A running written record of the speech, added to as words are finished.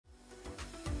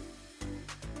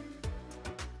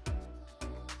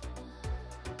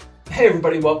Hey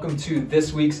everybody, welcome to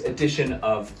this week's edition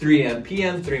of 3 AM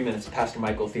PM, 3 Minutes, Pastor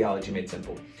Michael, Theology Made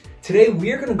Simple. Today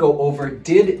we are going to go over,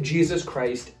 did Jesus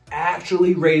Christ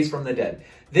actually raise from the dead?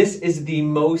 This is the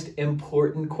most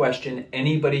important question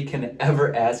anybody can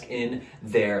ever ask in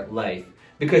their life.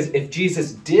 Because if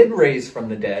Jesus did raise from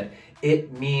the dead,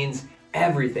 it means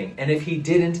everything. And if he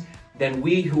didn't, then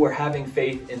we who are having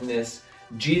faith in this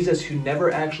Jesus who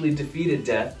never actually defeated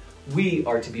death, we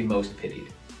are to be most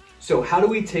pitied. So how do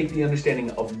we take the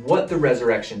understanding of what the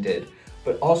resurrection did,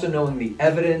 but also knowing the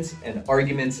evidence and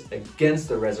arguments against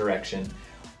the resurrection,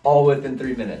 all within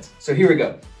 3 minutes? So here we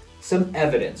go. Some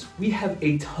evidence. We have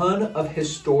a ton of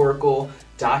historical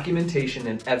documentation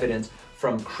and evidence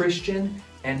from Christian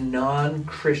and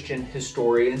non-Christian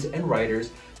historians and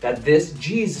writers that this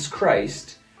Jesus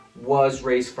Christ was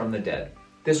raised from the dead.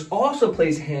 This also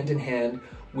plays hand in hand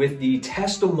with the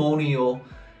testimonial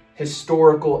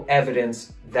historical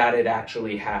evidence that it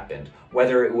actually happened,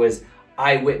 whether it was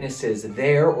eyewitnesses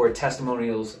there or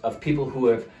testimonials of people who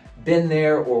have been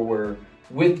there or were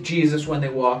with Jesus when they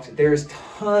walked. There's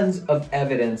tons of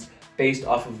evidence based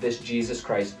off of this Jesus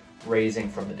Christ raising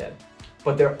from the dead.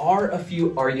 But there are a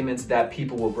few arguments that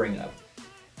people will bring up.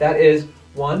 That is,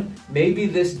 one, maybe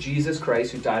this Jesus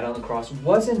Christ who died on the cross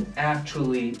wasn't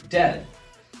actually dead.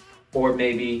 Or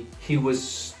maybe he was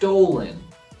stolen.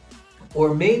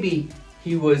 Or maybe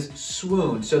he was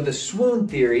swooned. So the swoon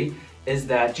theory is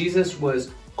that Jesus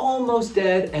was almost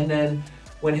dead, and then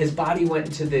when his body went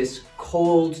into this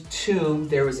cold tomb,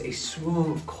 there was a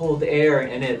swoon of cold air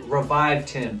and it revived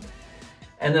him.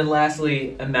 And then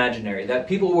lastly, imaginary, that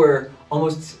people were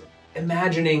almost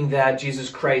imagining that Jesus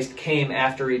Christ came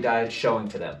after he died, showing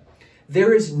to them.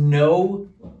 There is no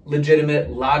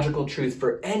legitimate, logical truth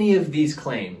for any of these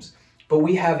claims, but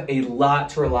we have a lot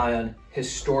to rely on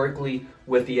historically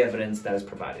with the evidence that is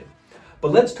provided.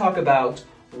 But let's talk about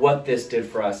what this did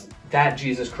for us, that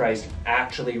Jesus Christ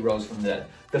actually rose from the dead.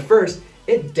 The first,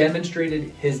 it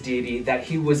demonstrated his deity, that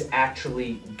he was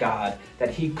actually God, that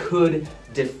he could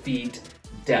defeat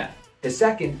death. The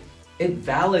second, it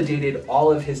validated all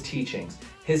of his teachings,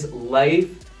 his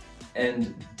life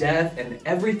and death and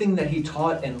everything that he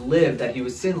taught and lived, that he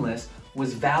was sinless,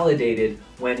 was validated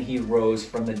when he rose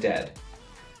from the dead.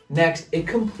 Next, it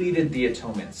completed the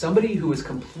atonement. Somebody who was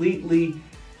completely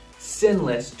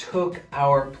sinless took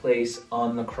our place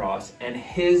on the cross, and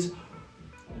his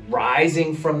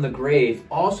rising from the grave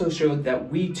also showed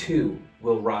that we too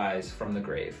will rise from the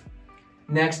grave.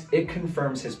 Next, it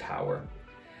confirms his power.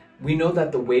 We know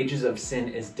that the wages of sin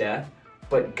is death,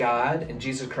 but God and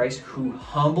Jesus Christ, who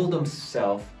humbled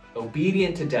himself,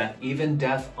 obedient to death, even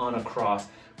death on a cross,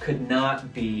 could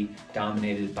not be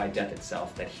dominated by death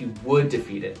itself, that he would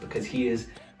defeat it because he is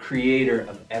creator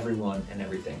of everyone and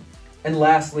everything. And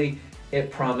lastly,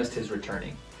 it promised his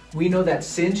returning. We know that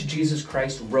since Jesus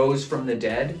Christ rose from the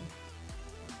dead,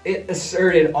 it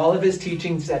asserted all of his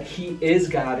teachings that he is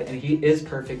God and he is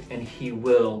perfect and he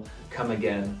will come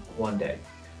again one day.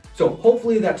 So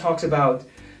hopefully that talks about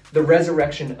the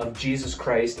resurrection of Jesus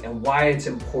Christ and why it's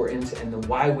important and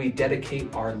why we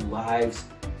dedicate our lives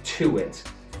to it.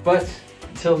 But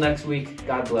until next week,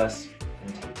 God bless.